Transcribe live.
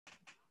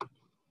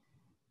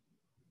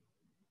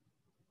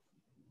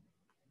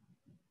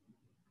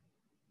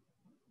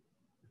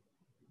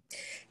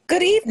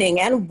Good evening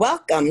and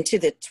welcome to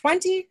the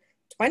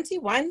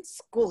 2021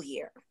 school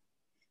year.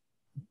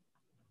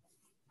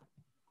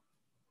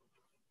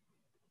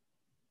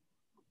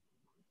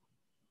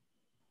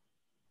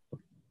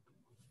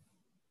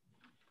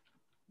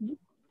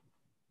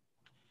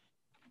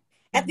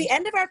 At the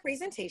end of our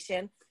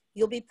presentation,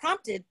 you'll be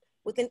prompted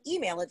with an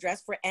email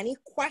address for any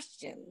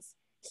questions.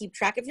 Keep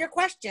track of your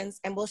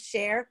questions and we'll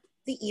share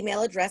the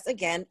email address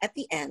again at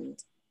the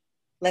end.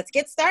 Let's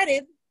get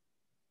started.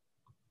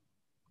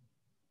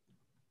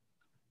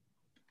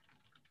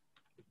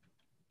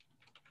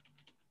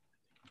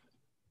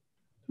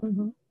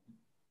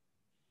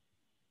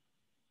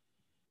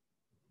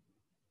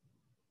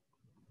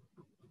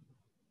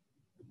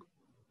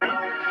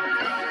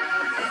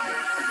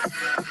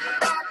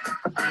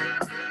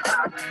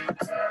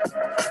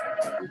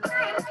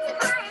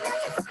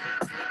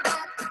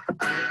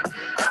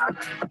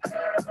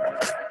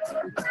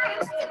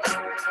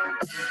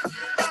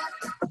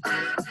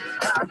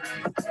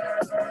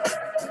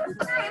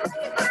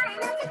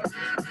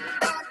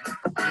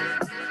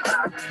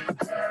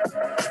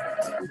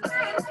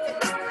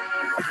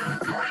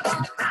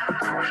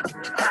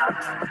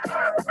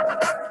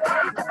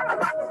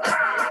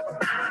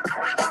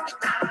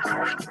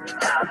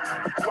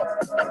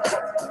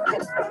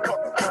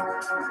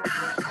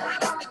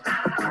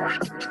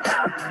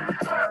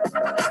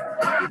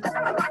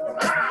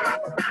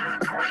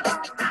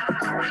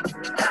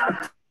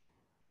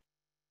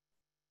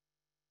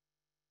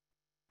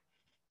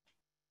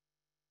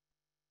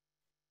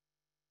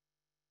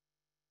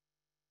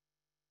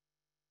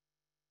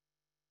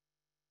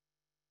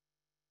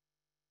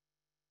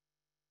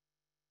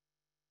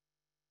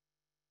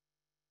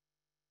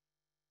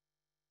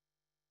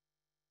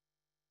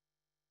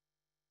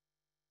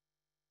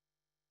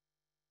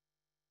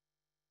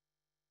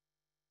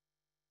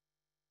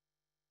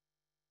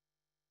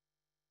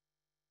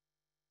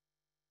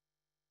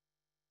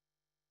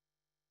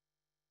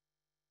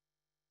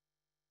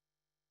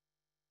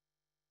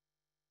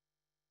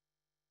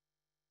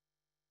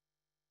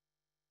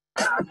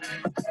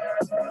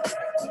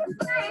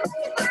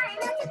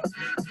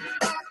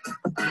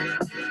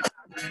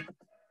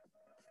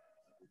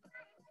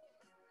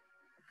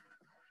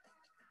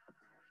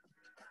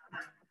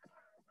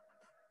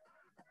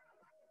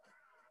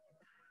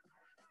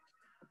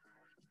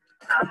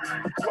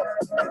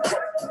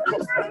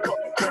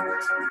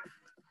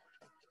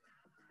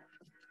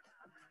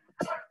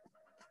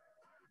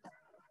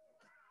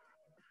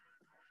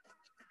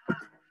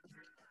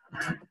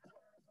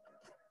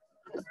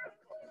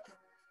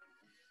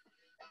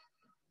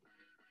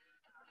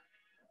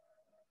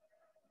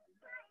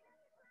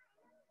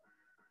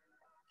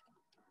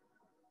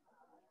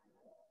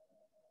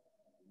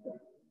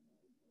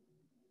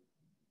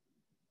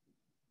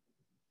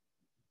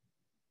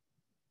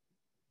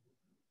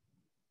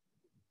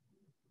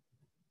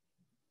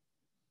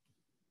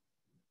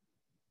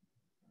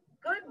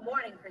 Good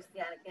morning,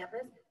 Christiana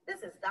Campus.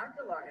 This is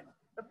Dr. Lauren,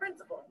 the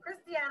principal of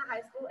Christiana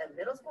High School and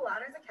Middle School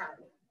Honors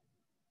Academy.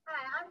 Hi,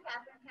 I'm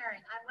Catherine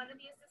Herring. I'm one of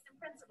the assistant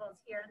principals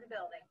here in the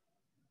building.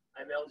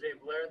 I'm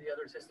LJ Blair, the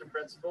other assistant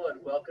principal, and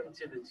welcome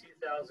to the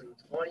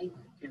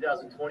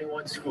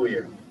 2020-2021 school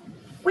year.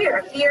 We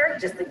are here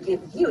just to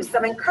give you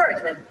some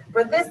encouragement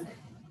for this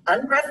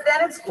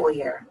unprecedented school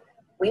year.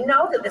 We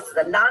know that this is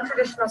a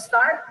non-traditional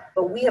start,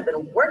 but we have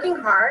been working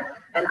hard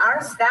and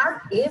our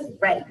staff is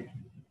ready.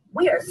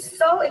 We are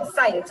so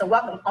excited to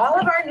welcome all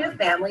of our new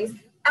families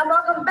and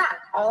welcome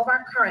back all of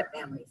our current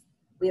families.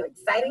 We have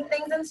exciting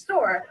things in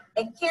store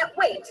and can't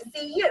wait to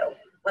see you,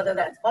 whether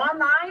that's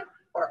online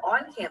or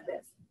on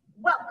campus.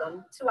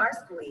 Welcome to our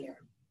school year.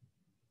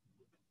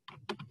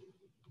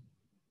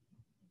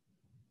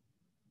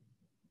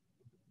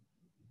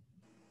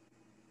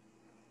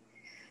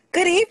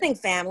 Good evening,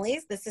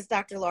 families. This is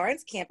Dr.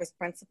 Lawrence, campus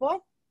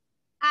principal.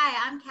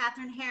 Hi, I'm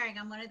Catherine Herring.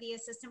 I'm one of the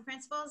assistant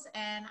principals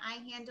and I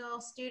handle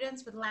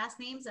students with last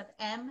names of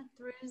M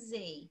through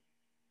Z.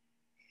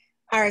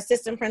 Our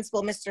assistant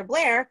principal, Mr.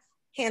 Blair,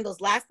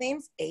 handles last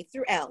names A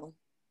through L.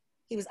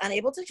 He was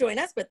unable to join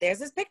us, but there's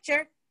his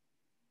picture.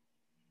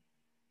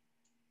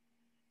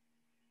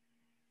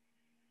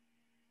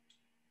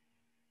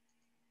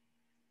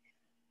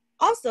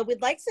 Also,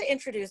 we'd like to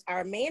introduce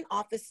our main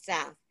office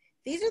staff.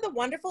 These are the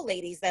wonderful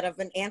ladies that have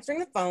been answering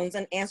the phones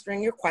and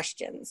answering your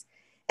questions.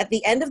 At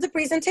the end of the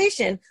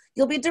presentation,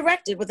 you'll be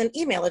directed with an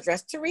email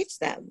address to reach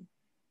them.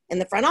 In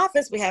the front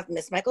office, we have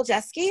Ms.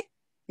 Michael-Jeski,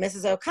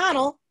 Mrs.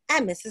 O'Connell,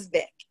 and Mrs.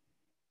 Vick.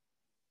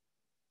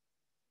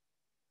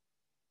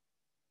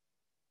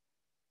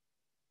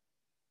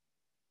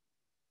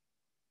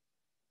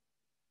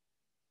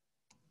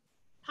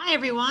 Hi,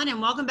 everyone,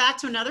 and welcome back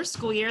to another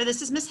school year.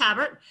 This is Ms.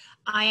 Habert.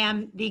 I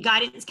am the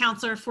guidance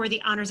counselor for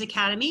the Honors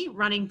Academy,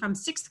 running from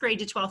 6th grade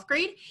to 12th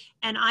grade,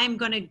 and I'm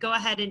going to go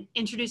ahead and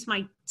introduce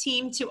my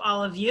team to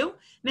all of you.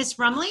 Ms.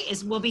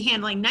 Rumley will be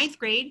handling 9th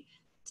grade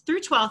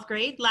through 12th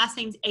grade, last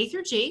names A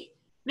through G.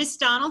 Ms.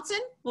 Donaldson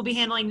will be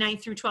handling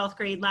 9th through 12th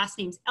grade, last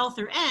names L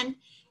through N.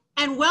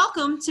 And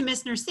welcome to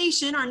Miss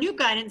Nursation, our new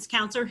guidance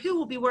counselor, who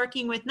will be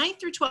working with 9th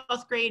through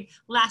 12th grade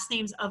last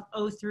names of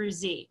O through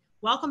Z.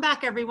 Welcome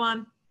back,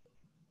 everyone.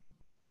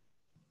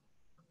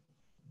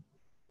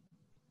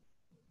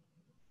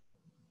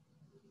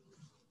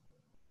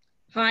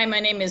 Hi, my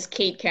name is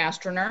Kate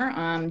Castroner.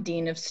 I'm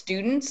Dean of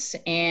Students,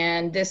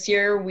 and this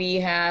year we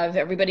have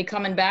everybody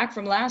coming back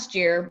from last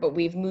year, but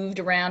we've moved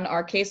around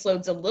our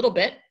caseloads a little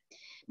bit.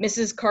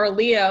 Mrs.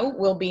 Carleo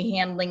will be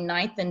handling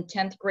 9th and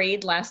 10th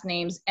grade last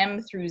names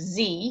M through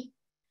Z.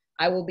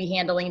 I will be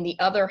handling the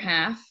other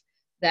half,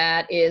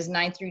 that is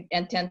 9th through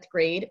and 10th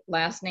grade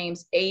last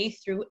names A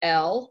through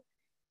L.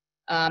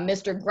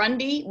 Mr.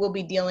 Grundy will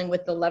be dealing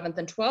with the 11th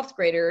and 12th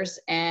graders,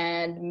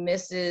 and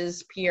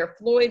Mrs. Pierre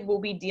Floyd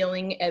will be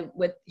dealing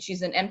with,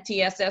 she's an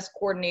MTSS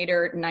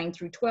coordinator, 9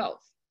 through 12.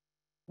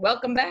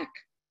 Welcome back.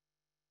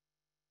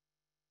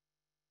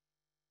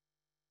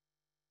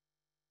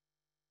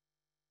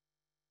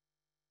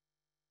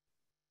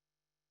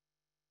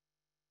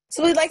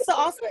 So we'd like to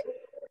also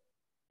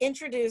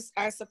introduce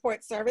our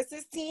support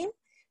services team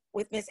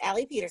with Miss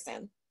Allie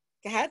Peterson.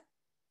 Go ahead.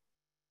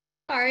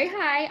 Sorry,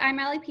 hi, I'm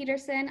Allie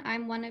Peterson.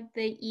 I'm one of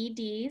the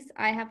EDs.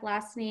 I have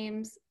last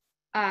names,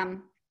 I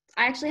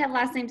actually have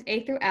last names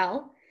A through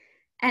L.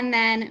 And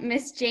then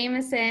Miss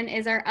Jameson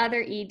is our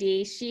other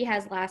ED. She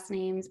has last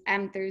names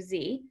M through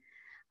Z.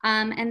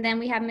 And then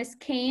we have Miss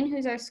Kane,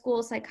 who's our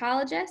school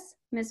psychologist,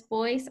 Miss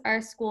Boyce,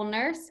 our school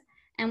nurse,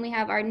 and we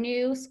have our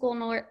new school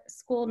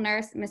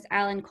nurse, Miss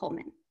Allen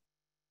Coleman.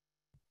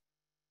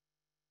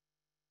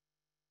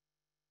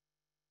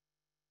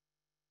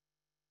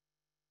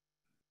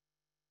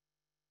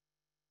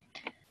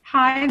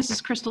 Hi, this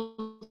is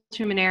Crystal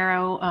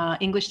Tumanero,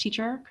 English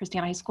teacher,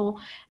 Christiana High School,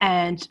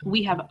 and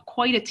we have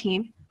quite a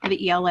team for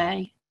the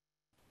ELA,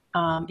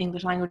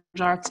 English Language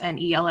Arts, and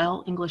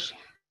ELL, English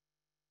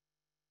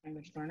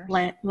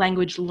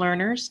Language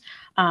Learners.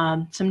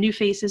 Some new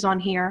faces on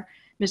here,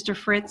 Mr.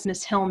 Fritz,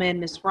 Miss Hillman,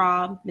 Miss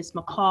Robb, Miss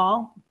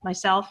McCall,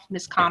 myself,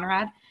 Miss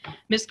Conrad,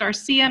 Miss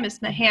Garcia, Miss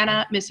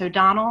Mahana, Miss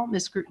O'Donnell,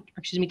 Dr.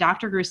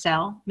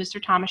 Grussell,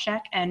 Mr.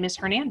 Tomaszek, and Miss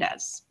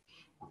Hernandez.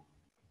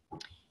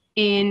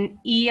 In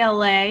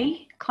ELA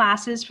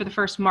classes for the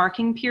first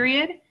marking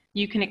period,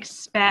 you can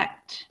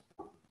expect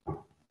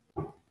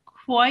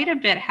quite a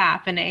bit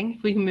happening.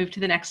 If we can move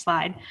to the next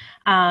slide.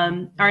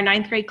 Our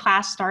 9th grade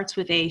class starts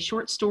with a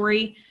short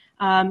story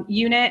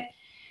unit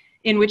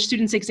in which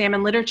students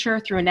examine literature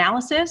through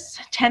analysis.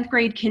 10th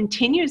grade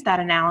continues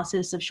that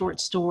analysis of short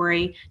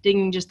story,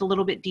 digging just a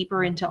little bit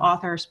deeper into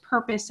author's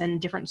purpose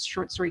and different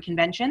short story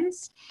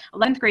conventions.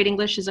 11th grade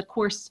English is a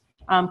course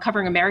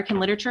covering American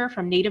literature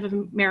from Native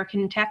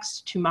American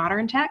text to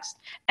modern text.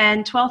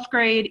 And 12th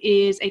grade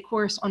is a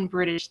course on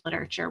British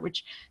literature,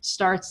 which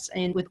starts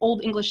with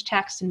Old English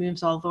text and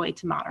moves all the way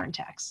to modern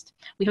text.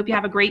 We hope you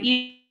have a great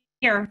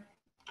year.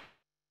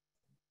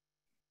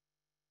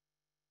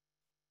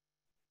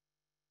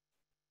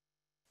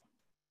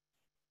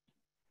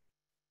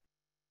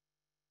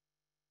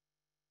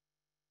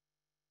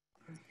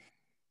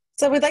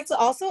 So we'd like to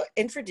also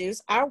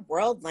introduce our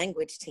world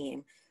language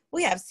team.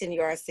 We have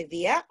Senora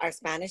Sevilla, our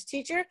Spanish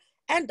teacher,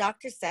 and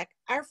Dr. Sek,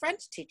 our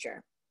French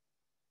teacher.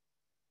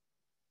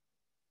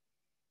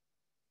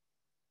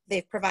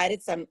 They've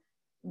provided some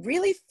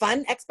really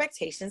fun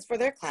expectations for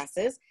their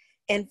classes.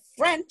 In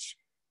French,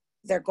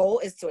 their goal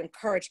is to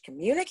encourage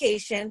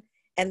communication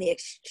and the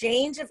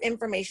exchange of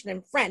information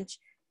in French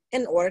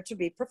in order to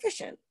be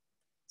proficient.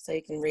 So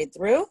you can read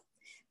through.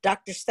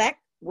 Dr. Sek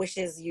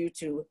wishes you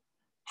to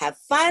have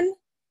fun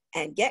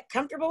and get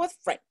comfortable with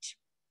French.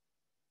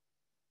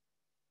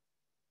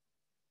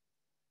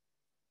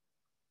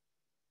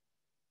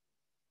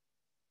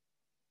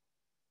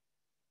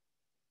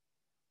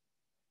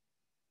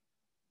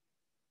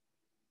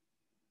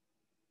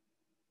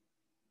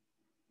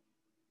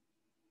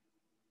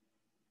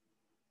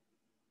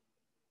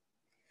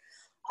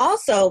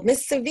 Also,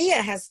 Miss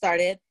Sevilla has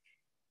started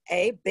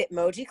a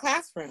Bitmoji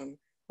classroom.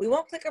 We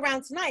won't click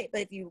around tonight, but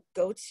if you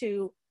go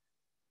to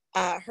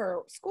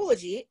her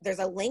Schoology, there's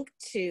a link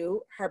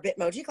to her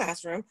Bitmoji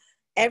classroom.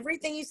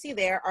 Everything you see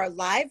there are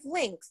live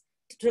links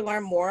to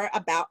learn more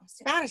about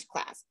Spanish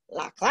class,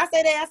 La Clase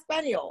de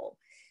Español.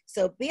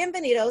 So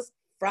bienvenidos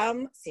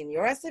from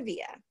Senora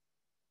Sevilla.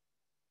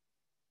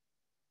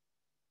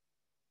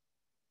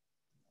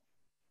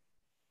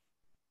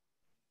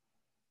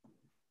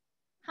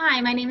 Hi,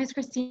 my name is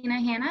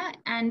Christina Hanna,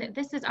 and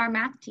this is our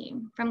math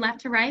team. From left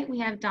to right, we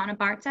have Donna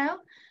Barto,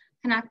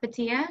 Kanak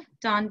Batia,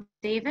 Don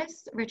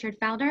Davis, Richard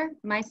Felder,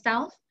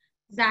 myself,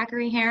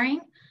 Zachary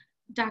Herring,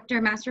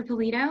 Dr. Master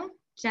Polito,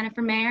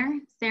 Jennifer Mayer,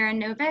 Sarah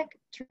Novick,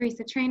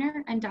 Teresa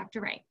Trainer, and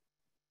Dr. Wright.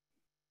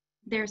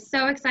 They're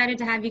so excited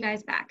to have you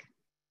guys back.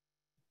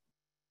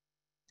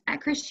 At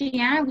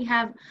Christiana, we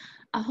have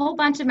a whole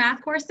bunch of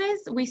math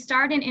courses. We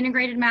start in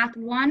Integrated Math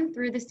 1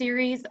 through the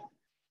series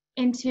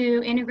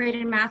into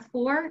Integrated Math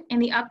 4. In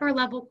the upper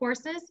level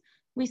courses,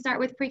 we start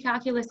with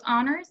Pre-Calculus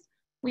Honors.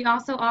 We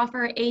also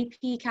offer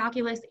AP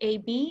Calculus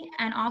AB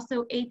and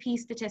also AP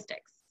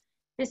Statistics.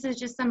 This is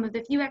just some of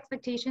the few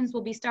expectations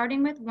we'll be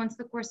starting with once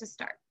the courses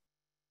start.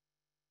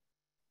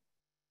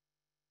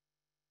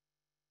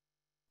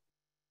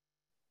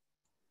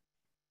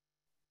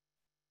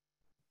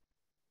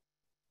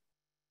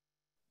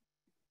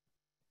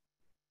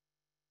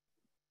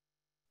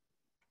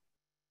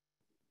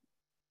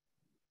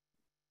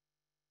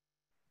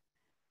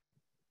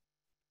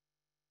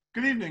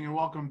 Good evening and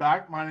welcome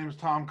back. My name is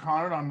Tom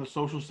Conard. I'm the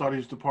Social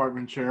Studies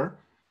Department Chair.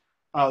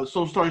 The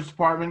Social Studies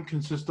Department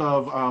consists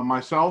of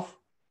myself,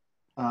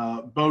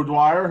 Bo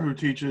Dwyer, who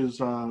teaches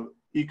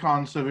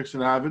Econ, Civics,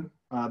 and Avid,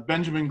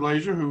 Benjamin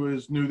Glazier, who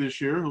is new this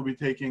year, who will be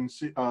taking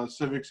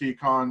Civics,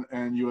 Econ,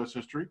 and U.S.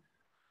 History,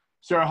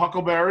 Sarah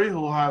Huckleberry,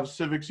 who will have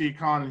Civics,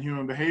 Econ, and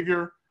Human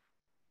Behavior,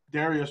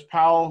 Darius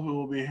Powell, who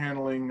will be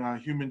handling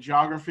Human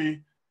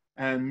Geography,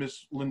 and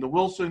Miss Linda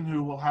Wilson,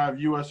 who will have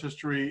U.S.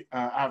 History,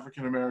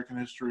 African American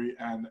History,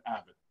 and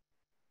Avid.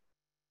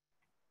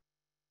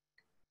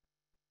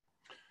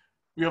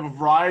 We have a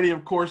variety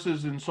of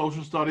courses in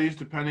social studies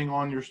depending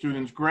on your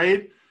student's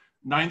grade.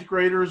 Ninth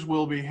graders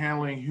will be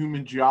handling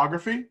Human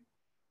Geography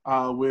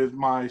with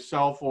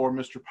myself or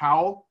Mr.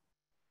 Powell.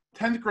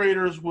 10th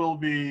graders will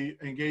be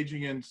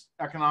engaging in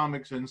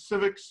Economics and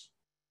Civics.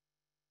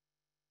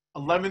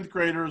 11th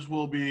graders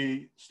will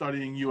be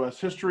studying U.S.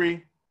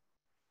 History.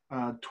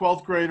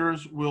 12th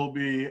graders will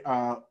be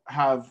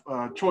have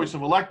a choice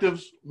of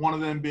electives, one of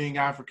them being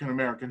African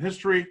American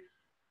History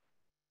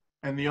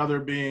and the other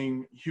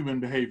being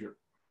Human Behavior.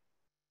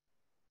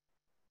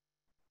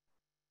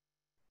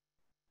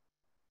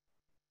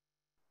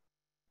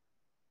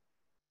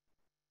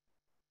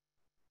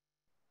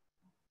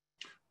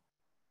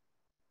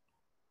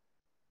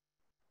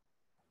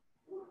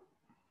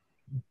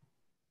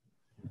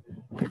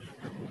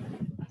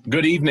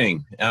 Good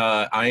evening.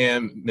 I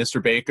am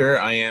Mr. Baker.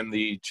 I am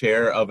the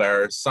chair of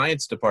our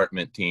science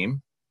department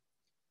team.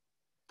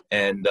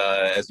 And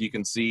as you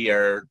can see,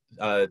 our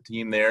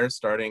team there,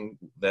 starting,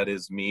 that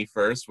is me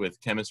first, with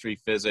chemistry,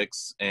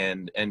 physics,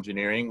 and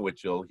engineering,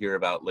 which you'll hear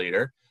about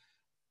later.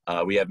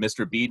 We have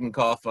Mr.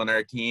 Biedenkopf on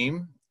our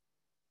team,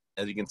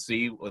 as you can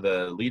see, with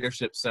a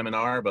leadership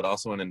seminar, but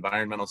also an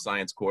environmental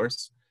science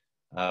course.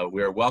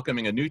 We are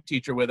welcoming a new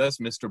teacher with us,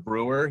 Mr.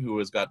 Brewer, who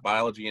has got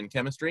biology and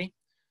chemistry.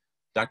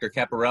 Dr.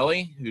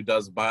 Caparelli, who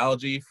does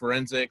biology,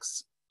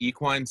 forensics,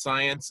 equine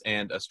science,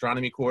 and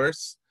astronomy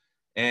course.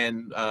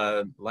 And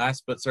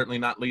last but certainly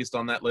not least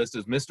on that list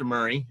is Mr.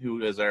 Murray,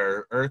 who is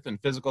our earth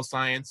and physical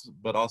science,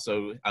 but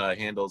also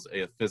handles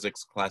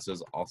physics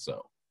classes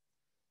also.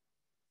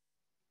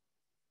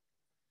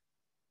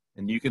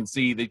 And you can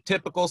see the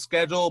typical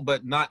schedule,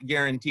 but not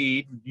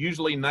guaranteed.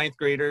 Usually ninth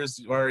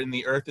graders are in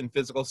the earth and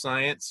physical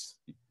science,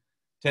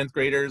 10th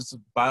graders,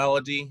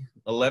 biology,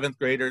 11th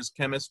graders,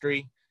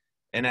 chemistry.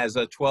 And as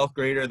a 12th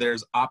grader,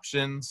 there's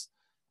options.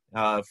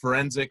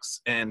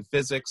 Forensics and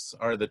physics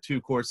are the two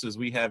courses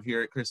we have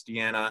here at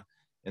Christiana.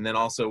 And then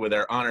also with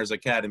our Honors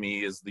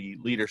Academy is the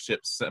leadership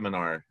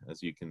seminar,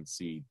 as you can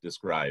see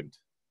described.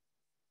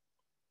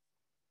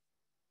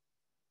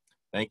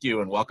 Thank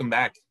you and welcome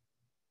back.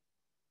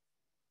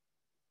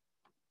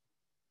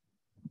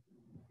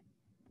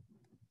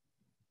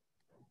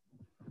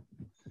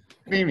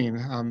 Good evening.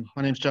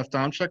 My name is Jeff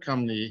Domchuk.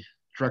 I'm the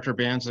Director of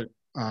Bands at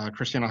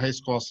Christiana High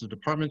School, also the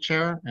Department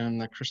Chair,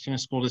 and the Christiana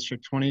School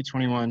District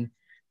 2021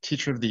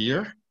 Teacher of the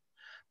Year.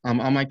 On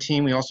my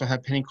team, we also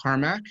have Penny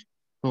Carmack,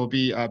 who will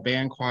be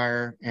band,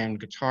 choir, and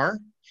guitar,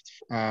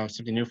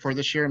 something new for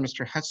this year.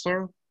 Mr.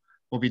 Hetzler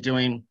will be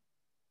doing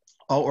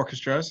all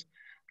orchestras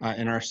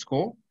in our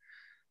school.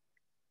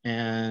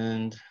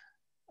 And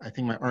I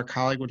think my art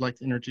colleague would like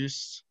to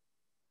introduce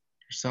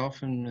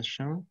herself and Ms.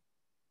 Schoen.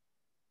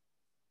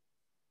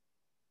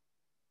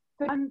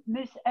 I'm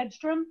Ms.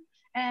 Edstrom,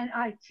 and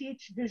I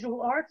teach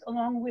visual arts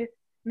along with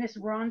Ms.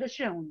 Rhonda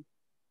Schoen.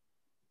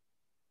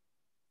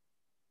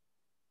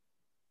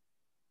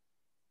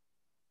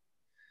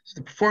 So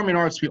the performing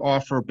arts, we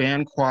offer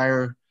band,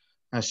 choir,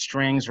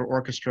 strings or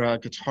orchestra,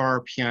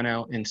 guitar,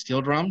 piano, and steel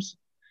drums.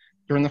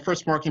 During the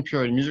first marking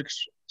period, music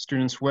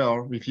students will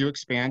review,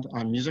 expand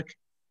on music,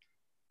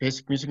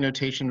 basic music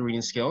notation and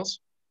reading skills,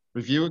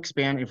 review,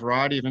 expand a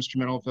variety of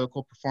instrumental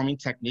vocal performing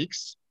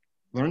techniques,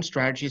 learn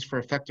strategies for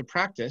effective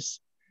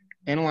practice,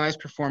 analyze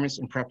performance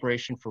in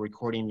preparation for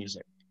recording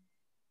music.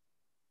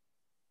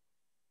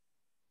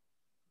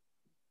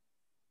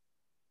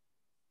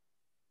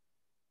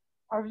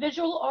 Our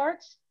visual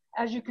arts,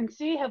 as you can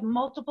see, have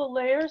multiple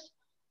layers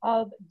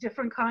of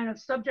different kind of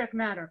subject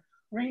matter,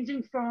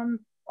 ranging from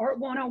Art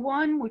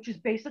 101, which is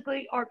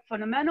basically art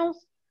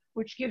fundamentals,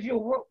 which gives you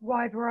a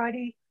wide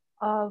variety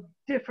of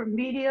different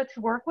media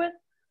to work with.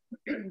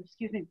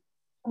 Excuse me.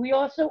 We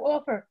also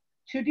offer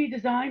 2D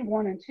Design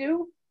 1 and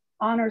 2,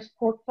 Honors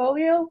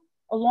Portfolio,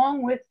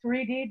 along with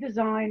 3D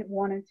Design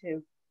 1 and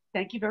 2.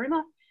 Thank you very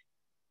much.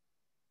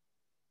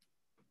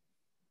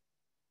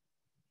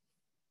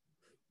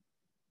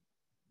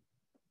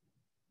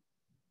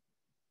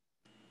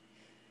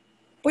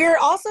 We are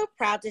also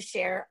proud to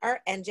share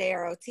our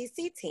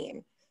NJROTC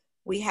team.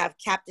 We have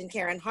Captain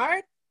Karen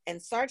Hart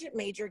and Sergeant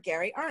Major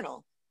Gary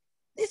Arnold.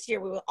 This year,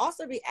 we will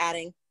also be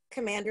adding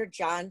Commander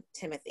John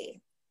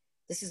Timothy.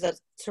 This is a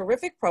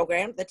terrific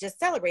program that just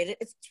celebrated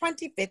its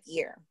 25th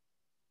year.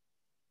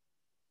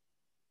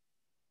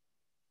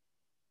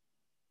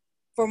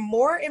 For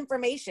more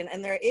information,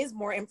 and there is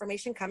more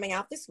information coming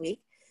out this week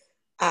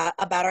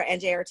about our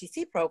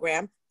NJROTC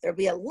program, there'll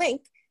be a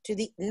link to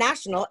the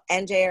National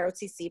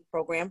NJROTC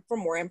program for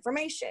more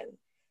information.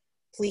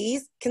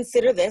 Please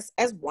consider this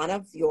as one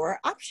of your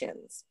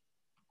options.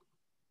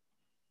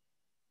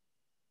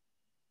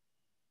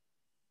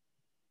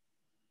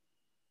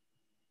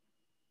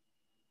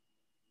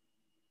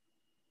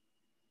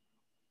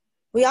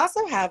 We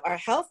also have our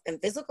health and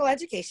physical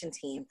education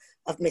team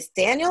of Ms.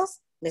 Daniels,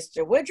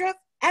 Mr. Woodruff,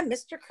 and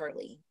Mr.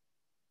 Curley.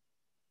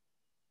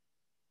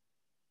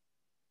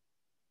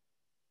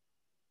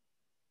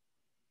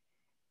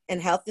 In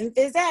health and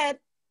phys ed,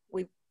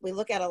 we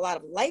look at a lot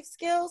of life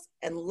skills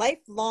and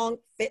lifelong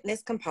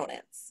fitness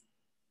components.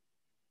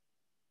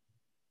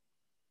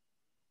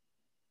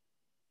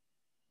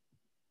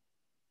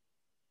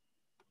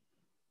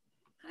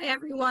 Hi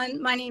everyone,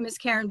 my name is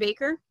Karen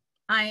Baker.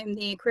 I am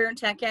the Career and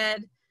Tech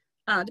Ed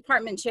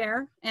Department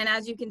Chair, and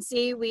as you can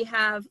see, we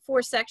have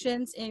 4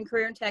 sections in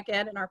Career and Tech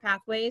Ed in our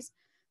pathways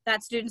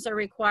that students are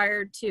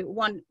required to,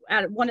 one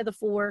of the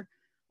 4.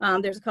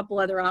 There's a couple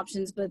other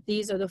options, but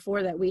these are the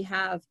 4 that we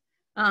have.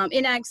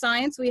 In Ag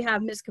Science, we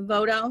have Ms.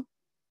 Cavoto.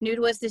 New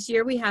to us this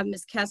year, we have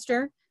Ms.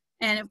 Kester,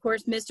 and of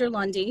course, Mr.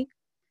 Lundy.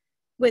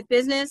 With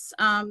business,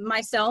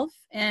 myself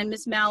and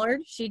Ms.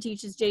 Mallard, she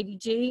teaches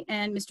JDG,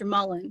 and Mr.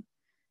 Mullen.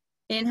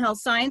 In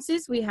health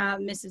sciences, we have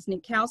Mrs.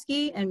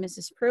 Nikowski and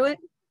Mrs. Pruitt,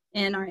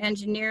 and our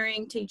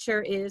engineering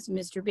teacher is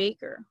Mr.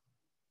 Baker.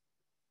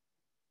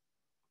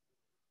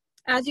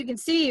 As you can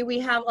see, we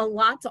have a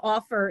lot to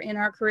offer in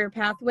our career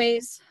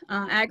pathways.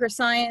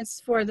 Agri-science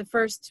for the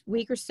first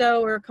week or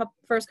so, or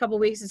first couple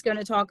weeks, is going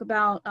to talk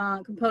about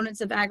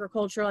components of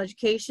agricultural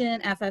education,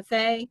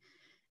 FFA,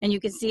 and you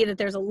can see that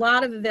there's a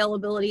lot of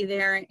availability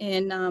there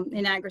in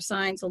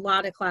agri-science, a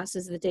lot of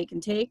classes that they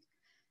can take.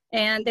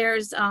 And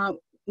there's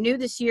new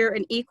this year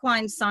an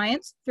equine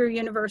science through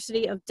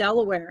University of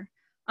Delaware.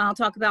 I'll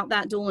talk about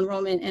that dual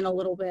enrollment in a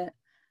little bit.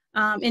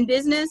 In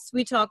business,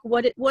 we talk,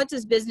 what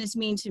does business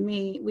mean to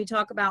me? We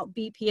talk about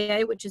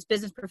BPA, which is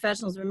Business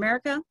Professionals of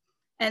America,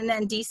 and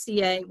then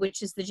DCA,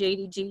 which is the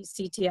JDG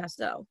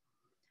CTSO.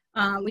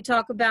 We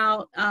talk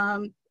about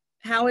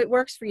how it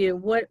works for you,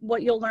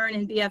 what you'll learn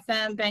in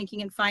BFM,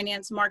 Banking and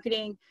Finance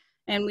Marketing,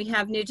 and we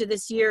have new to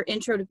this year,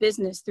 Intro to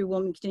Business through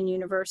Wilmington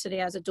University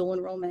as a dual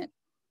enrollment.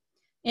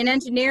 In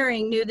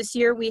engineering, new this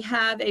year, we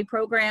have a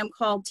program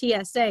called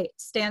TSA, it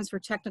stands for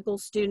Technical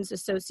Students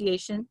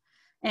Association.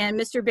 And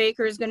Mr.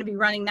 Baker is going to be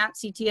running that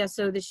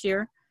CTSO this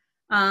year.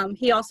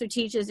 He also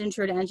teaches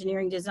Intro to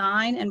Engineering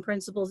Design and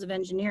Principles of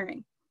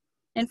Engineering.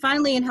 And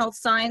finally, in health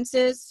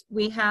sciences,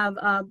 we have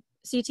a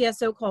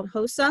CTSO called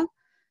HOSA,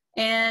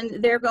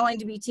 and they're going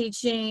to be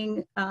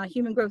teaching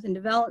Human Growth and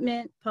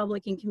Development,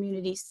 Public and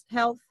Community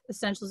Health,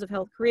 Essentials of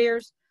Health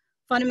Careers,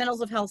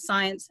 Fundamentals of Health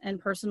Science, and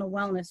Personal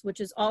Wellness, which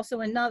is also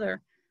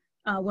another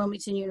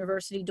Wilmington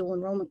University dual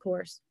enrollment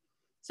course.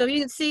 So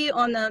you can see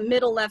on the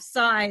middle left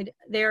side,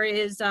 there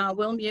is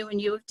WilMU and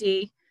U of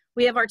D.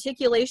 We have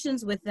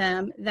articulations with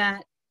them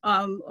that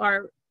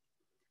are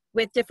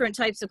with different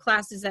types of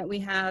classes that we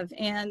have,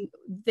 and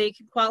they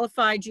can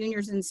qualify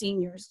juniors and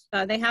seniors.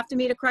 They have to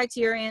meet a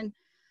criterion,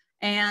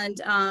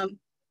 and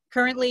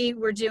currently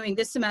we're doing,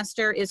 this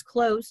semester is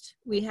closed.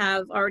 We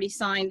have already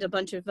signed a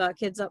bunch of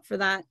kids up for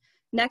that.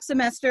 Next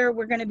semester,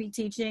 we're gonna be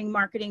teaching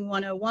Marketing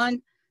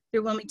 101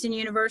 through Wilmington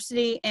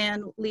University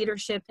and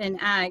Leadership in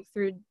Ag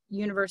through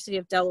University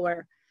of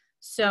Delaware.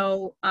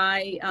 So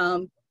I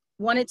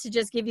wanted to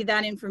just give you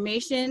that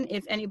information.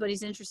 If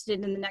anybody's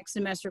interested in the next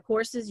semester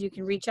courses, you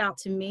can reach out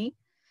to me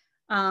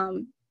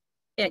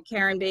at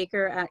Karen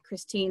Baker at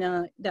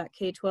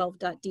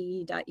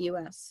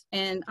christina.k12.de.us.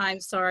 And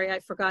I'm sorry, I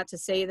forgot to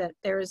say that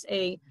there's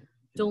a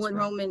dual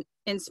enrollment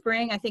in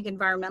spring, I think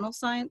environmental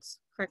science.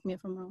 Correct me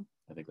if I'm wrong.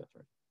 I think that's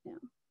right. Yeah.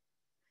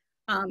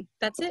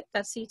 That's it.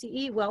 That's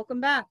CTE.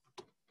 Welcome back.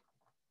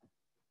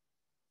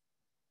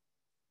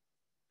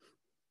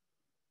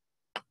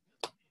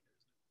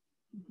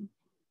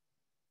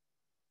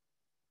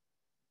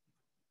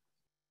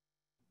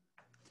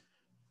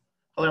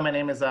 Hello, my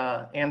name is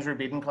Andrew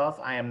Biedenkopf.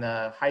 I am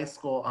the High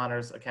School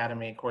Honors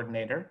Academy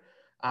Coordinator,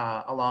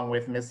 along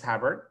with Ms.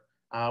 Habert.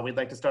 We'd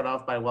like to start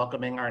off by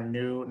welcoming our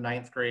new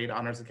 9th grade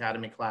Honors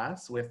Academy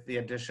class. With the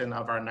addition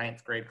of our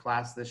 9th grade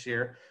class this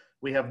year,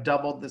 we have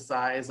doubled the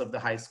size of the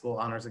High School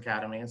Honors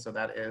Academy, so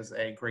that is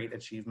a great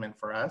achievement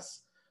for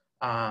us.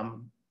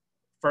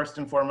 First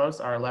and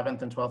foremost, our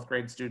 11th and 12th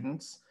grade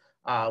students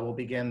will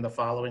begin the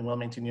following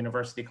Wilmington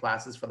University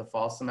classes for the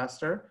fall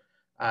semester: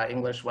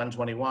 English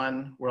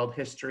 121, World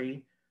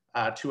History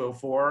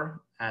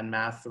 204, and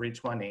Math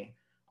 320.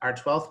 Our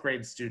 12th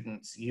grade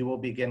students, you will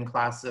begin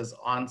classes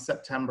on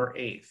September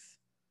 8th.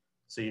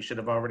 So you should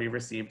have already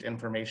received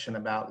information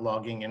about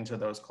logging into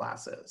those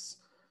classes.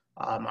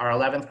 Our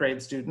 11th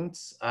grade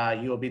students,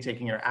 you will be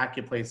taking your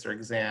AccuPlacer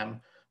exam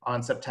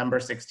on September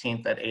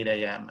 16th at 8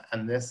 a.m.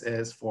 And this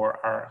is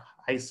for our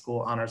High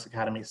School Honors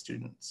Academy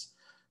students.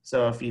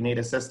 So if you need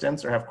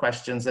assistance or have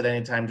questions at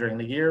any time during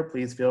the year,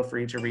 please feel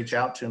free to reach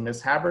out to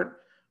Ms.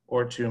 Habert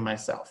or to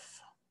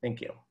myself.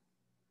 Thank you.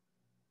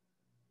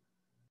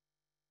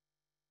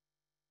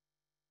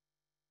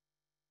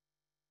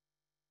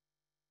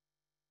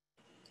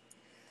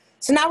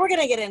 So now we're going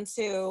to get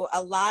into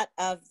a lot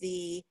of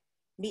the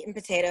meat and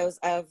potatoes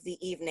of the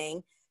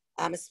evening,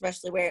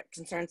 especially where it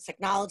concerns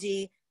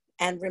technology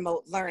and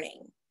remote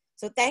learning.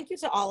 So thank you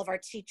to all of our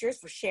teachers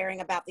for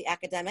sharing about the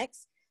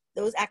academics.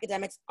 Those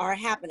academics are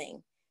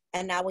happening.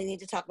 And now we need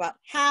to talk about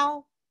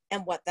how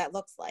and what that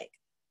looks like.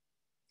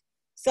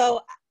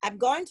 So I'm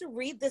going to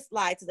read this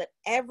slide so that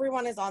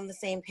everyone is on the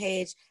same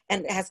page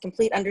and has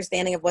complete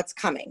understanding of what's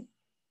coming.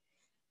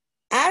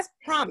 As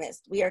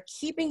promised, we are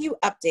keeping you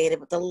updated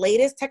with the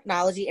latest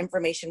technology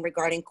information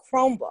regarding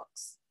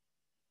Chromebooks.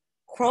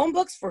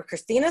 Chromebooks for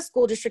Christina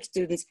School District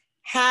students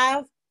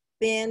have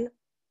been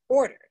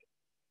ordered.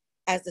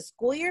 As the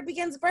school year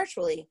begins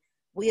virtually,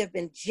 we have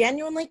been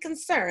genuinely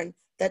concerned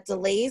that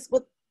delays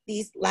with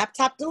these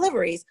laptop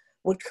deliveries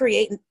would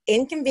create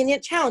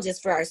inconvenient challenges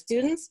for our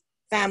students,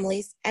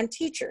 families, and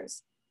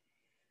teachers.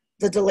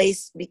 The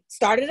delays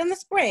started in the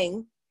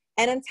spring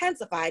and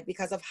intensified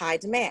because of high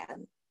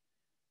demand.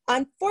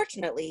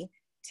 Unfortunately,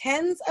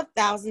 tens of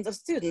thousands of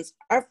students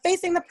are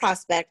facing the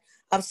prospect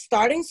of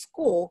starting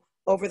school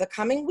over the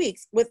coming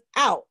weeks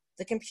without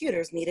the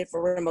computers needed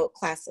for remote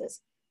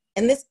classes.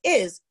 And this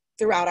is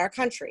throughout our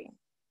country.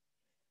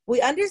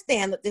 We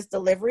understand that this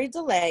delivery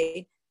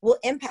delay will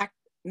impact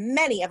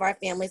many of our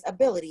families'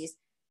 abilities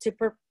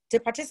to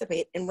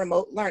participate in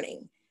remote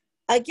learning.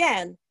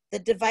 Again, the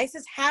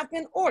devices have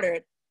been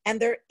ordered and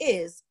there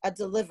is a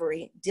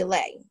delivery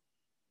delay.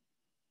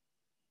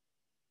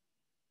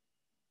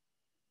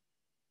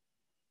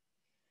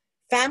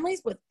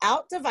 Families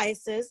without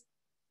devices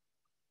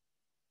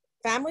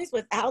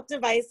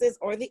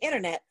or the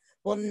internet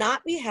will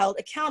not be held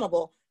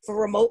accountable for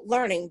remote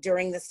learning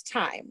during this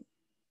time.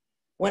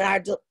 When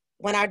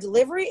our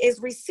delivery is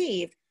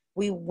received,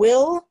 we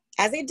will,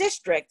 as a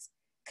district,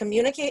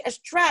 communicate a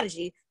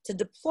strategy to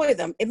deploy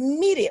them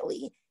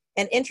immediately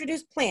and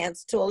introduce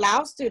plans to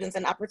allow students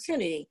an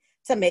opportunity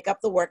to make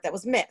up the work that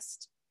was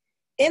missed.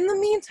 In the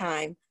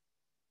meantime,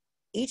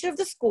 each of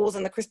the schools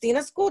in the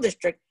Christina School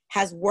District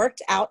has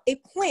worked out a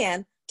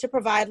plan to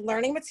provide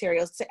learning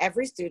materials to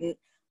every student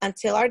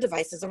until our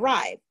devices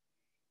arrive.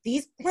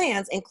 These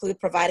plans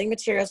include providing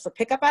materials for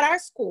pickup at our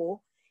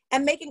school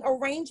and making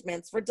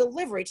arrangements for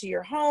delivery to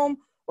your home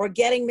or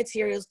getting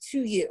materials to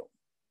you.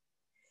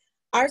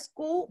 Our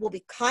school will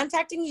be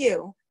contacting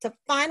you to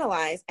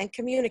finalize and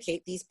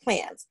communicate these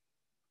plans.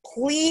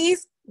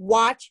 Please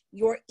watch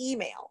your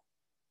email.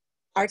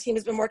 Our team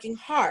has been working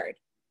hard.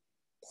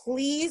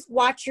 Please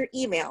watch your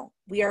email.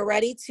 We are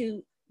ready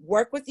to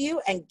work with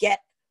you and get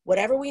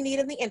whatever we need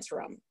in the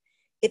interim.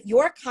 If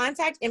your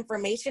contact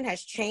information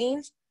has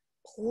changed,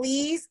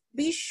 please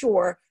be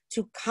sure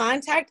to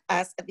contact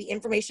us at the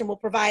information we'll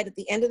provide at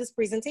the end of this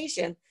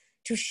presentation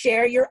to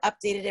share your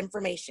updated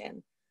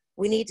information.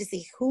 We need to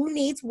see who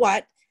needs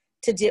what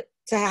to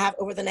have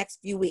over the next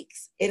few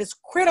weeks. It is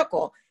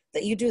critical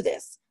that you do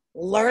this.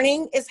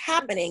 Learning is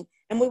happening,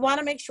 and we want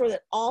to make sure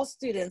that all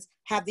students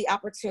have the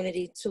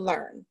opportunity to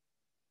learn.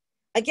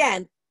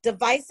 Again,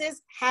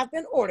 devices have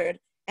been ordered,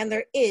 and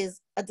there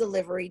is a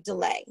delivery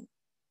delay.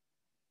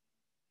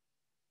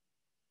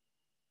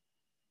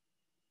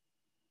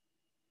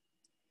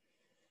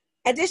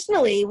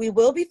 Additionally, we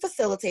will be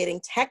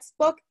facilitating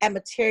textbook and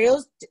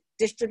materials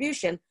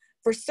distribution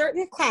for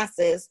certain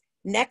classes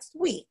next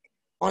week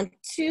on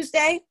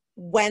Tuesday,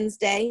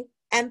 Wednesday,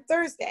 and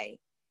Thursday.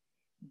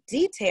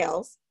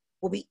 Details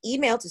will be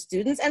emailed to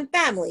students and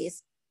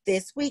families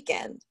this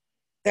weekend.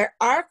 There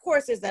are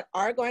courses that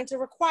are going to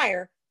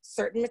require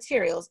certain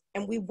materials,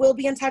 and we will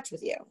be in touch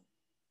with you.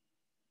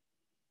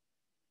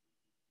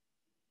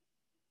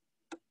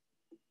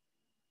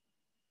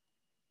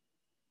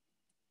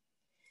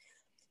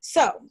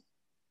 So,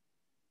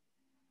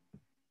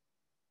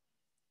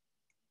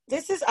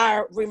 this is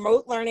our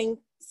remote learning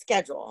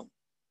schedule.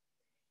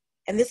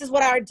 And this is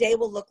what our day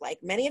will look like.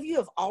 Many of you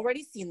have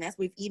already seen this.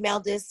 We've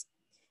emailed this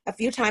a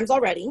few times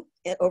already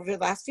over the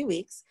last few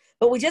weeks,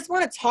 but we just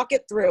want to talk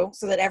it through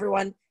so that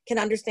everyone can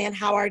understand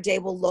how our day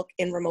will look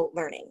in remote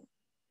learning.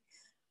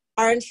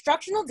 Our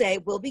instructional day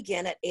will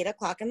begin at 8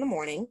 o'clock in the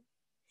morning,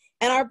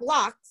 and our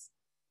blocks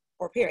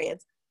or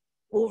periods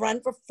will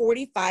run for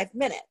 45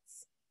 minutes.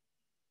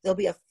 There'll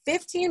be a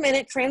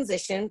 15-minute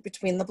transition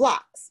between the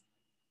blocks.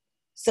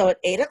 So at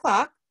 8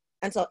 o'clock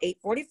until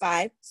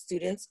 8:45,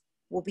 students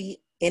will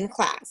be in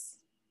class.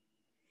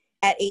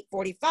 At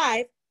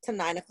 8:45 to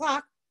 9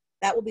 o'clock,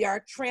 that will be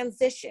our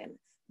transition.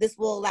 This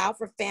will allow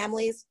for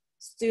families,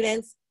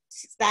 students,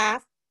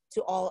 staff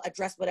to all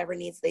address whatever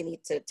needs they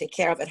need to take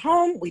care of at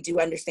home. We do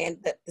understand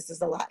that this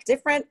is a lot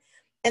different.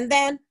 And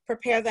then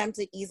prepare them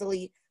to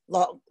easily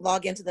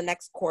log into the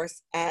next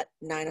course at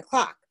 9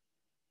 o'clock.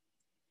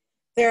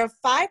 There are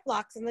 5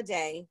 blocks in the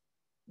day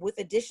with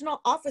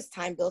additional office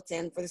time built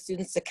in for the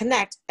students to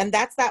connect, and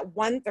that's that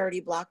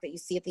 1:30 block that you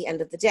see at the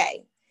end of the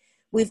day.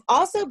 We've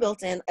also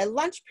built in a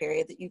lunch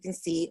period that you can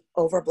see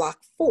over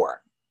block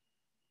 4.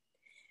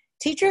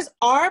 Teachers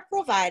are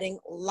providing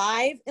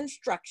live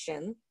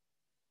instruction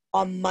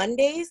on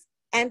Mondays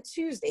and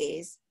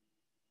Tuesdays,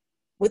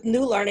 with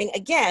new learning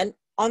again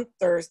on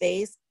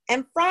Thursdays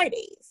and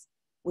Fridays.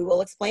 We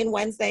will explain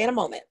Wednesday in a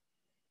moment.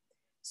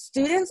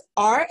 Students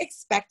are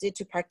expected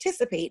to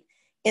participate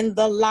in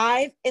the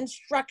live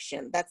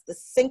instruction, that's the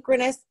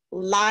synchronous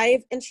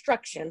live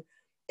instruction,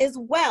 as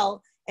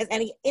well as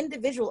any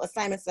individual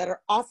assignments that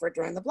are offered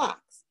during the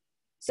blocks.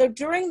 So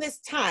during this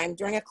time,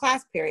 during a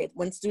class period,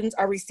 when students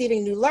are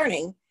receiving new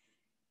learning,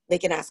 they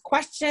can ask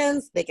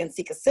questions, they can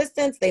seek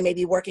assistance, they may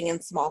be working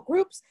in small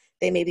groups,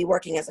 they may be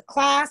working as a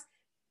class.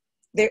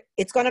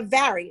 It's going to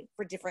vary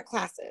for different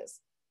classes.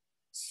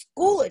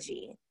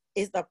 Schoology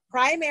is the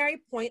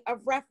primary point of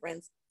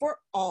reference for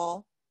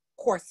all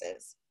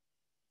courses.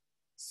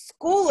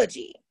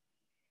 Schoology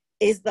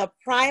is the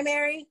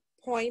primary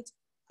point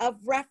of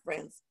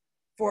reference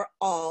for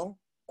all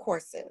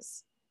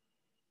courses.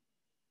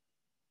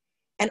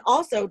 And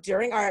also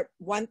during our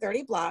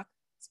 1:30 block,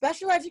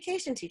 special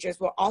education teachers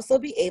will also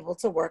be able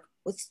to work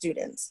with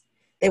students.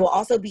 They will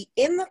also be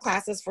in the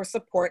classes for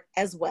support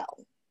as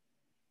well.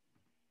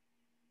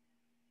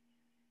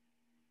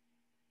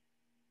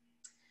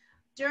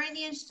 During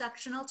the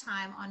instructional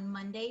time on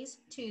Mondays,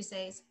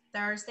 Tuesdays,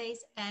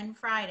 Thursdays, and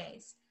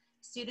Fridays,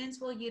 students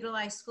will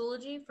utilize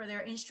Schoology for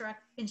their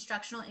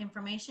instructional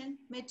information,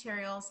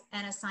 materials,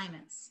 and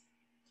assignments.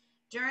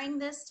 During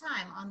this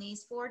time on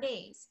these 4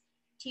 days,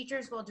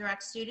 teachers will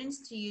direct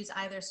students to use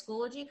either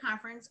Schoology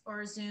Conference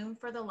or Zoom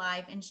for the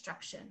live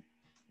instruction.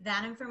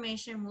 That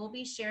information will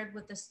be shared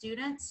with the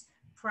students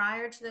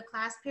prior to the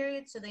class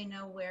period so they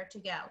know where to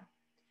go.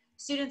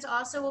 Students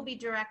also will be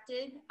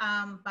directed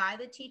by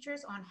the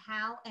teachers on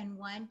how and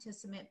when to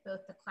submit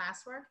both the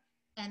classwork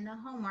and the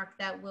homework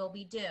that will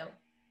be due.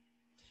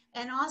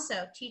 And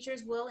also,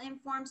 teachers will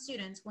inform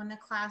students when the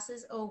class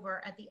is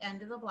over at the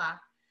end of the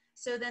block,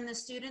 so then the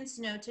students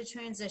know to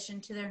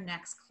transition to their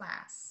next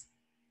class.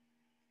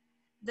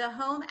 The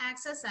Home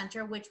Access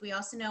Center, which we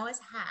also know as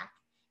HAC,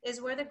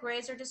 is where the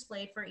grades are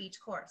displayed for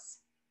each course.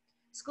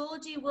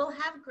 Schoology will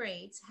have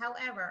grades,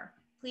 however,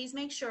 please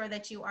make sure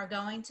that you are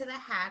going to the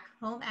HAC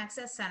Home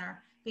Access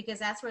Center because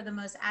that's where the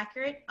most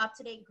accurate,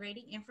 up-to-date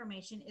grading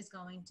information is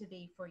going to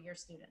be for your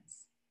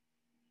students.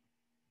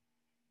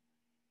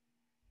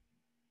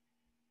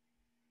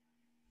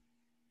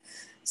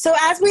 So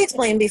as we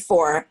explained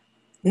before,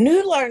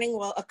 new learning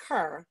will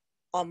occur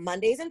on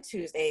Mondays and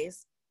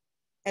Tuesdays,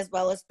 as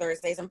well as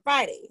Thursdays and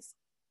Fridays.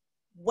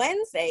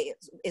 Wednesday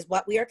is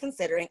what we are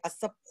considering a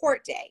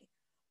support day.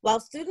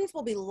 While students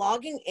will be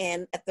logging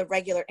in at the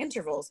regular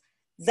intervals,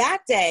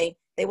 that day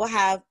they will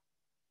have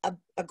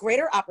a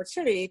greater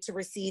opportunity to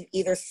receive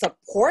either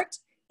support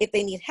if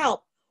they need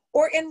help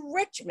or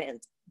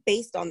enrichment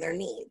based on their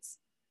needs.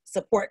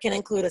 Support can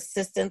include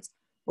assistance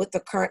with the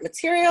current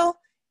material,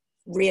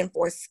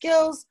 reinforced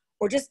skills,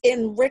 or just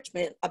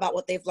enrichment about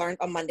what they've learned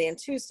on Monday and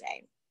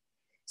Tuesday.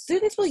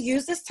 Students will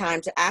use this time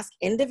to ask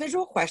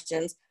individual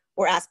questions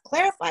or ask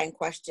clarifying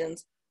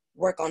questions,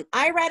 work on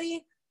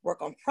iReady,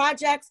 work on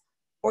projects,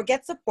 or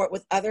get support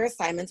with other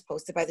assignments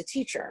posted by the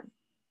teacher.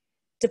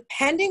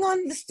 Depending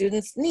on the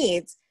student's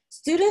needs,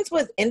 students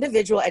with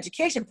individual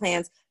education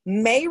plans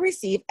may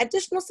receive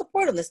additional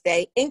support on this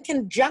day in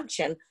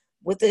conjunction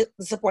with the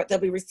support they'll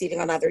be receiving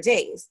on other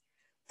days.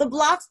 The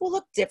blocks will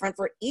look different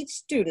for each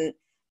student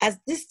as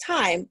this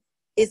time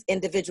is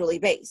individually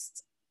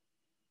based.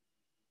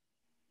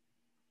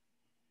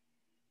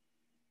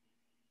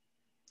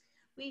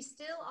 We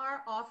still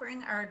are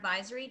offering our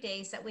advisory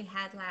days that we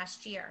had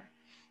last year.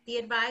 The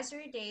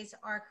advisory days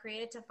are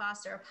created to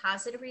foster a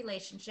positive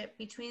relationship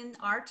between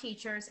our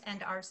teachers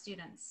and our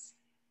students.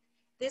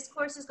 This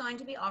course is going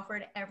to be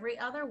offered every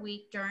other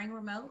week during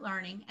remote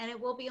learning, and it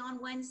will be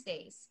on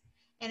Wednesdays.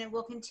 And it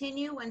will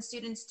continue when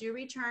students do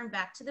return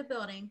back to the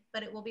building,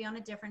 but it will be on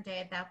a different day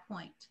at that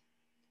point.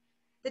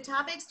 The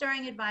topics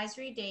during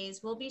advisory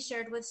days will be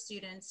shared with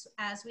students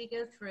as we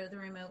go through the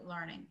remote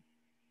learning.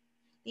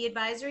 The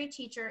advisory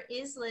teacher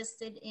is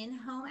listed in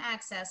home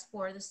access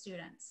for the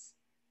students.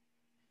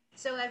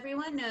 So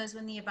everyone knows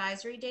when the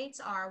advisory dates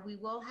are, we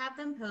will have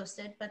them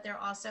posted, but they're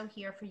also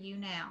here for you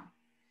now.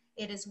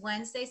 It is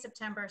Wednesday,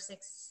 September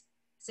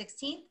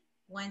 16th,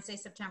 Wednesday,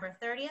 September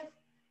 30th,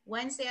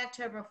 Wednesday,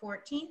 October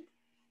 14th,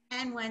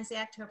 and Wednesday,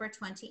 October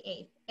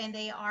 28th. And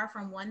they are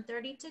from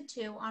 1:30 to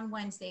 2 on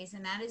Wednesdays,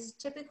 and that is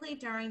typically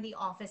during the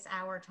office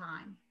hour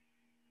time.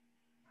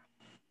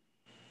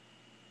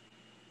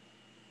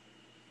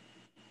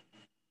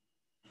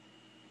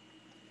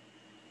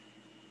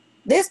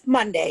 This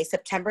Monday,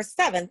 September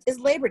 7th, is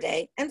Labor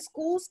Day, and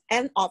schools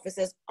and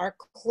offices are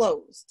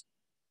closed.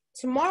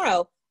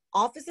 Tomorrow,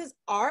 offices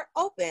are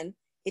open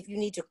if you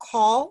need to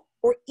call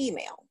or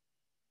email.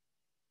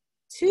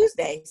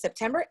 Tuesday,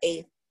 September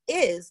 8th,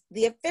 is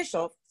the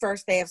official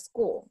first day of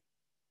school.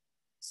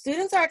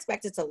 Students are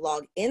expected to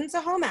log into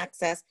Home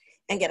Access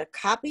and get a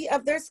copy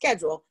of their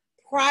schedule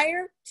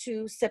prior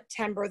to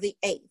September the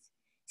 8th.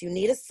 If you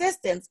need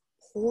assistance,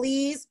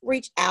 please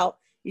reach out.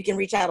 You can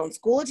reach out on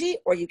Schoology,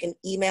 or you can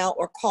email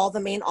or call the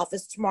main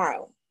office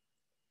tomorrow.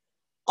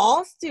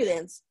 All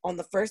students on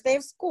the first day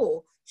of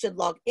school should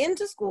log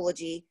into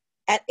Schoology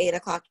at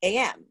 8:00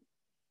 a.m.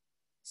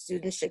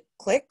 Students should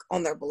click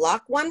on their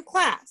Block 1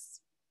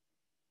 class.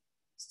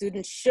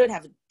 Students should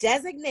have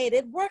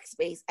designated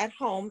workspace at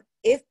home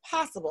if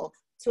possible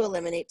to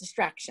eliminate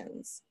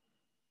distractions.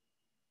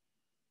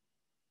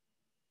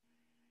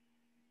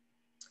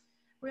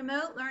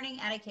 Remote learning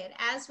etiquette.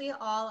 As we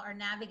all are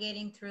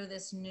navigating through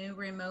this new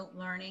remote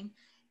learning,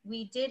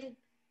 we did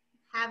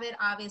have it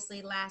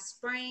obviously last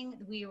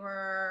spring. We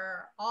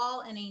were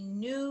all in a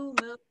new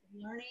mode of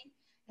learning.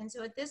 And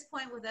so at this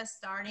point, with us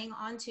starting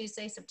on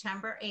Tuesday,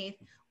 September 8th,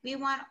 we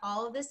want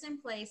all of this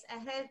in place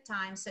ahead of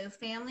time so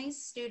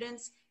families,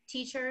 students,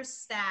 teachers,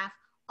 staff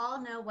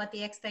all know what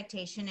the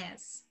expectation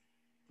is.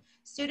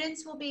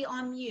 Students will be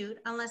on mute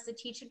unless the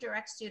teacher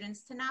directs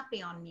students to not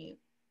be on mute.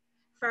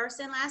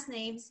 First and last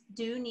names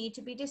do need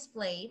to be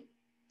displayed,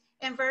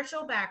 and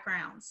virtual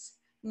backgrounds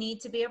need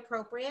to be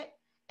appropriate.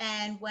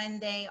 And when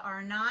they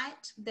are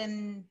not,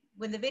 then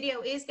when the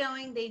video is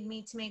going, they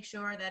need to make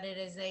sure that it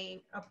is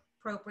an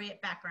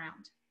appropriate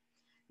background.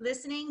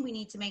 Listening, we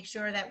need to make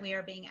sure that we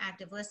are being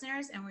active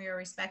listeners and we are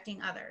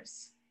respecting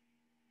others.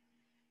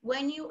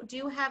 When you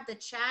do have the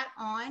chat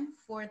on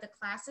for the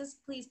classes,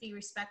 please be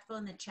respectful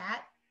in the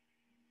chat.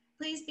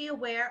 Please be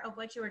aware of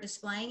what you are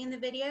displaying in the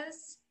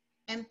videos,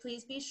 and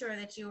please be sure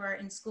that you are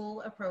in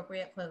school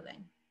appropriate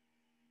clothing.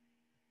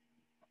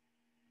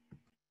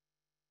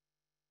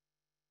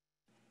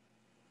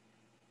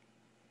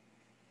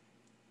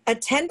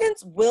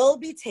 Attendance will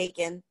be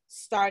taken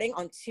starting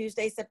on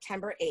Tuesday,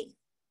 September 8th.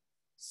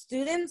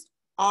 Students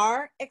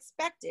are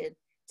expected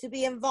to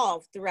be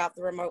involved throughout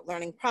the remote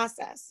learning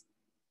process.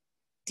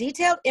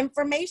 Detailed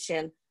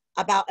information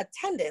about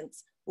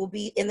attendance will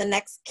be in the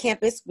next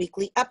campus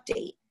weekly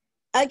update.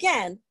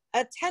 Again,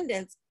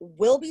 attendance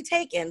will be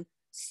taken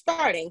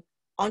starting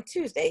on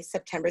Tuesday,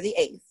 September the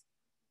 8th.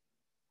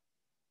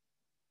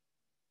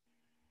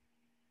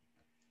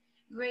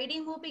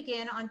 Grading will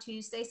begin on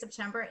Tuesday,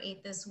 September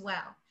 8th as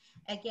well.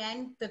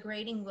 Again, the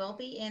grading will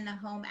be in the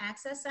Home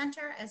Access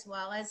Center as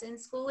well as in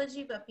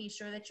Schoology, but be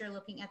sure that you're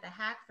looking at the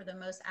hack for the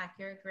most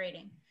accurate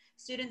grading.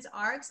 Students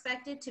are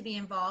expected to be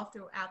involved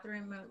throughout the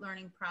remote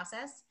learning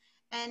process.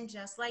 And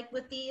just like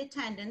with the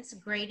attendance,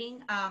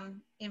 grading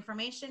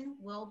information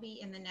will be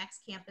in the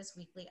next campus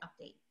weekly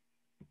update.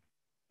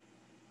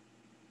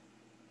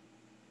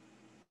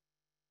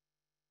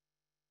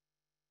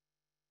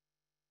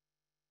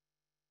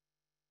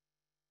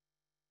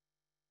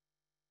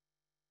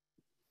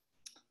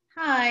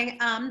 Hi,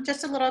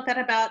 just a little bit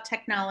about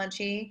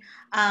technology.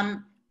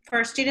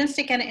 For students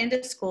to get into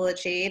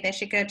Schoology, they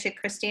should go to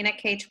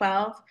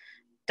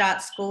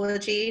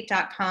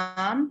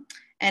christinak12.schoology.com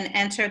and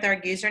enter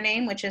their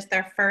username, which is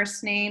their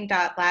first name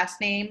dot last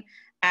name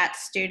at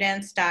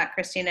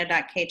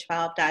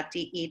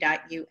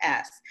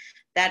students.christina.k12.de.us.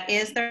 That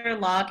is their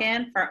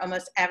login for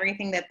almost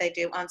everything that they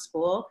do on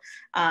school.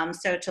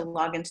 So to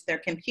log into their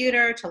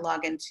computer, to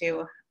log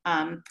into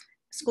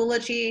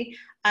Schoology,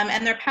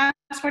 and their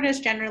password is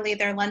generally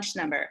their lunch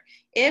number.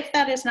 If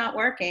that is not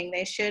working,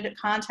 they should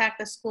contact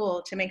the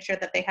school to make sure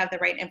that they have the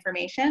right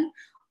information,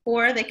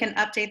 or they can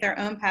update their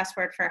own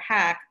password for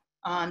hack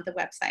on the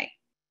website.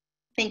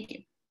 Thank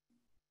you.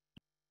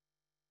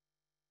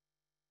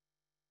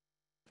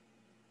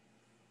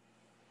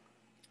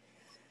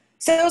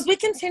 So as we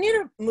continue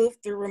to move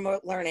through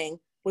remote learning,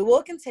 we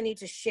will continue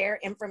to share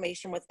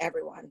information with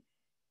everyone.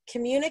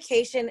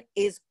 Communication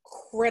is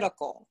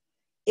critical.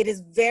 It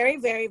is very,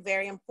 very,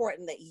 very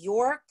important that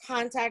your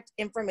contact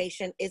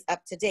information is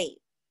up to date.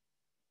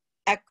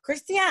 At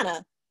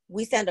Christiana,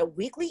 we send a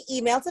weekly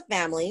email to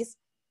families.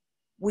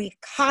 We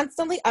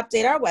constantly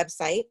update our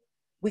website.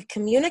 We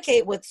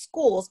communicate with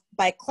schools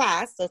by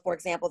class. So for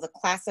example, the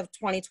class of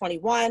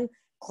 2021,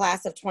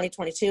 class of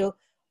 2022,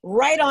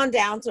 right on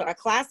down to our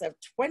class of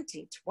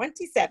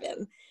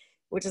 2027,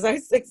 which is our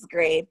 6th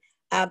grade.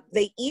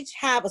 They each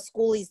have a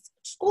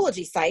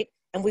Schoology site,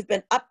 and we've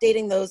been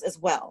updating those as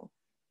well.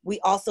 We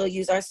also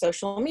use our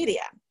social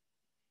media.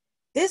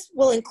 This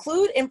will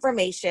include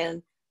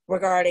information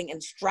regarding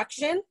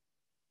instruction,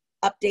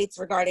 updates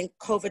regarding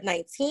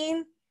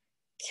COVID-19,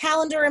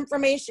 calendar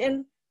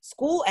information,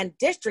 school and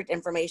district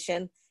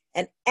information,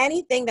 and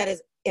anything that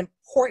is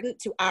important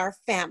to our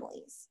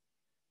families.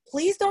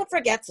 Please don't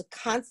forget to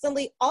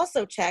constantly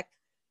also check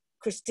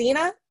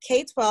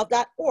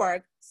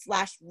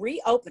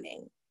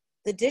christinak12.org/reopening.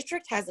 The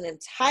district has an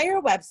entire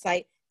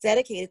website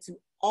dedicated to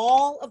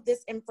all of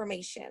this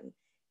information.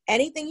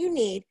 Anything you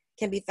need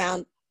can be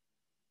found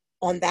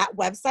on that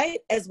website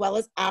as well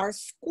as our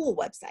school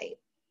website.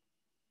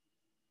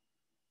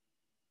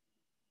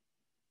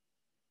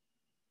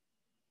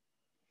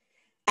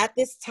 At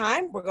this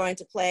time, we're going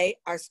to play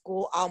our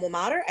school alma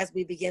mater as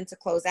we begin to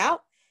close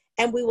out,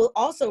 and we will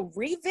also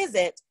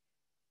revisit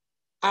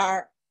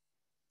our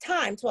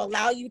time to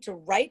allow you to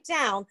write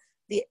down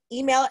the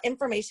email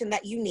information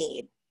that you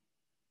need.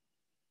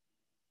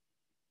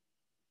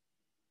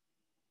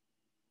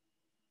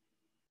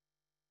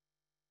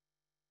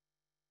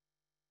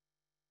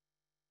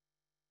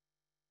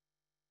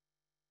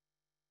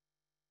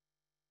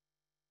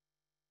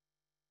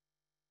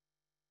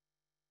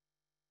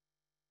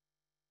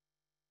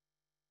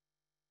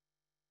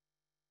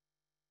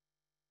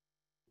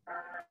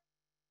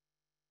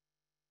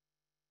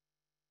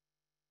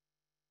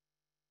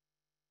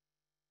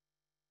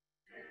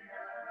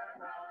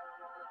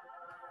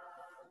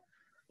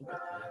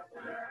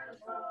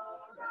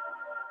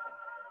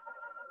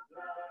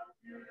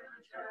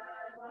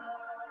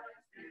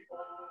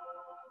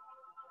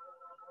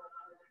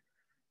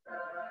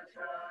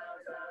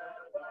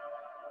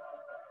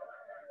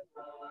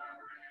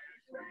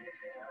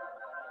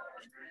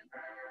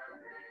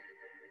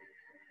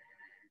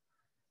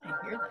 I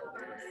hear that.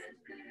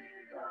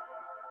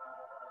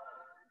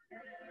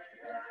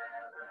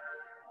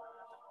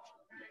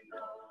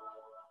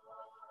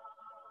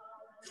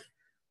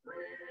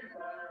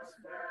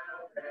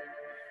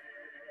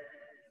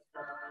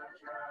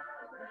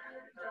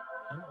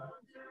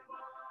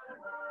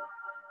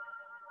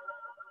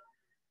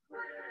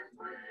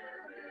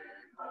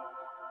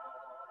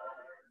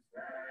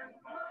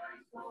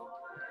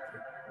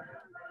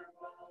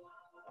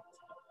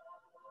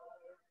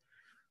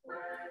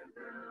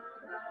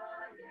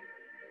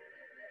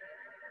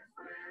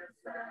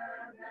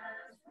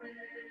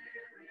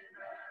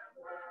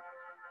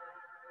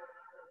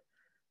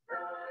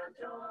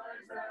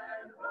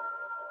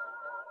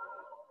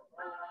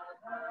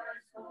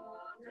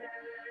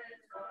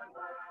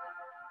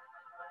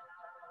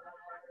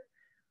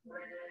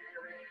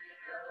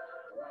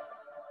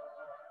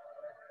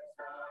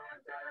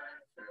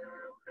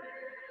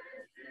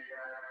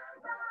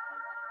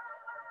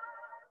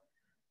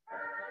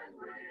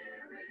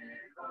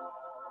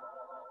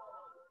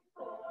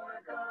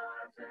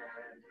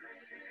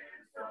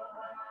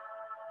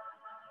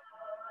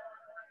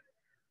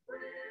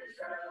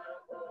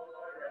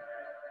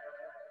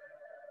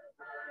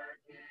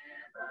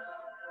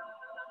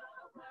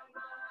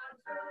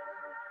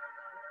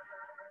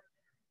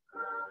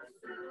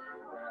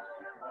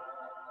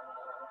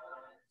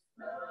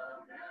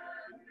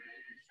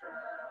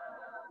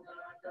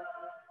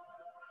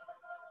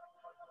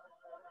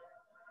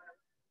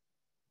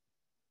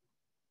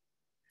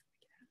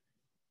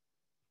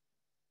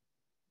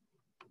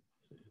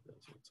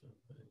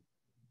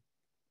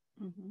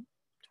 Mm-hmm.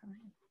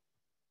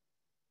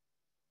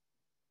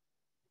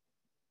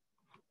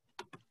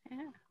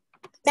 Yeah.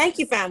 Thank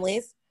you,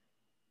 families,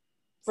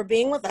 for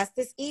being with us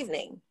this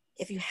evening.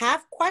 If you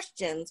have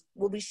questions,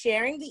 we'll be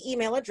sharing the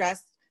email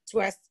address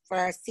for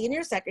our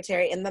senior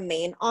secretary in the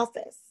main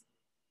office.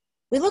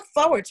 We look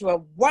forward to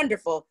a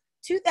wonderful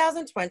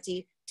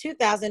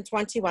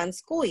 2020-2021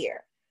 school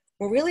year.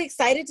 We're really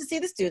excited to see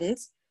the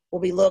students.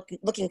 We'll be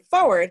looking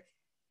forward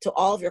to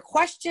all of your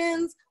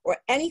questions or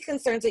any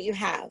concerns that you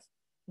have.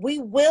 We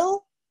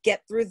will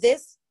get through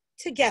this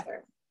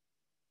together.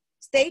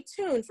 Stay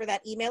tuned for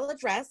that email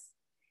address.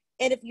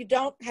 And if you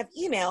don't have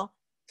email,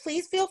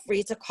 please feel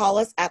free to call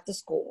us at the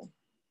school.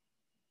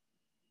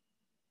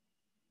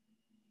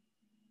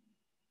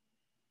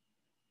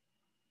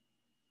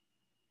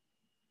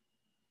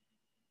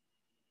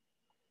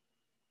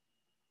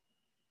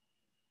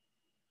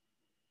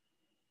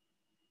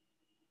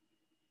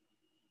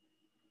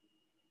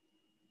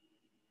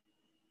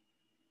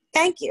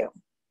 Thank you.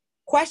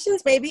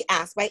 Questions may be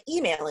asked by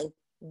emailing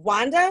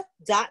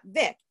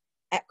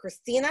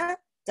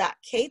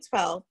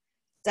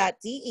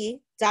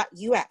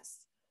wanda.vick@christina.k12.de.us.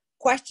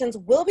 Questions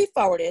will be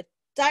forwarded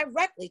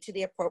directly to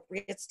the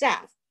appropriate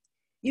staff.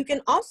 You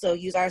can also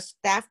use our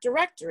staff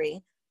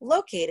directory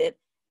located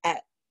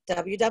at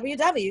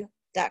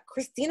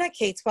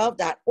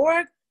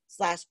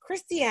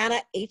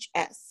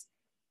www.christinak12.org/ChristianaHS.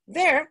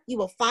 There, you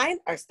will find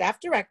our staff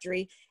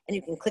directory and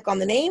you can click on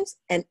the names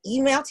and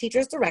email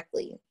teachers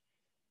directly.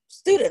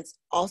 Students,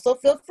 also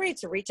feel free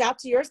to reach out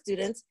to your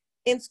students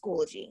in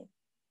Schoology.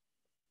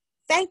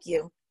 Thank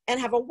you and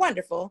have a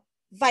wonderful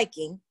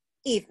Viking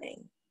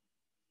evening.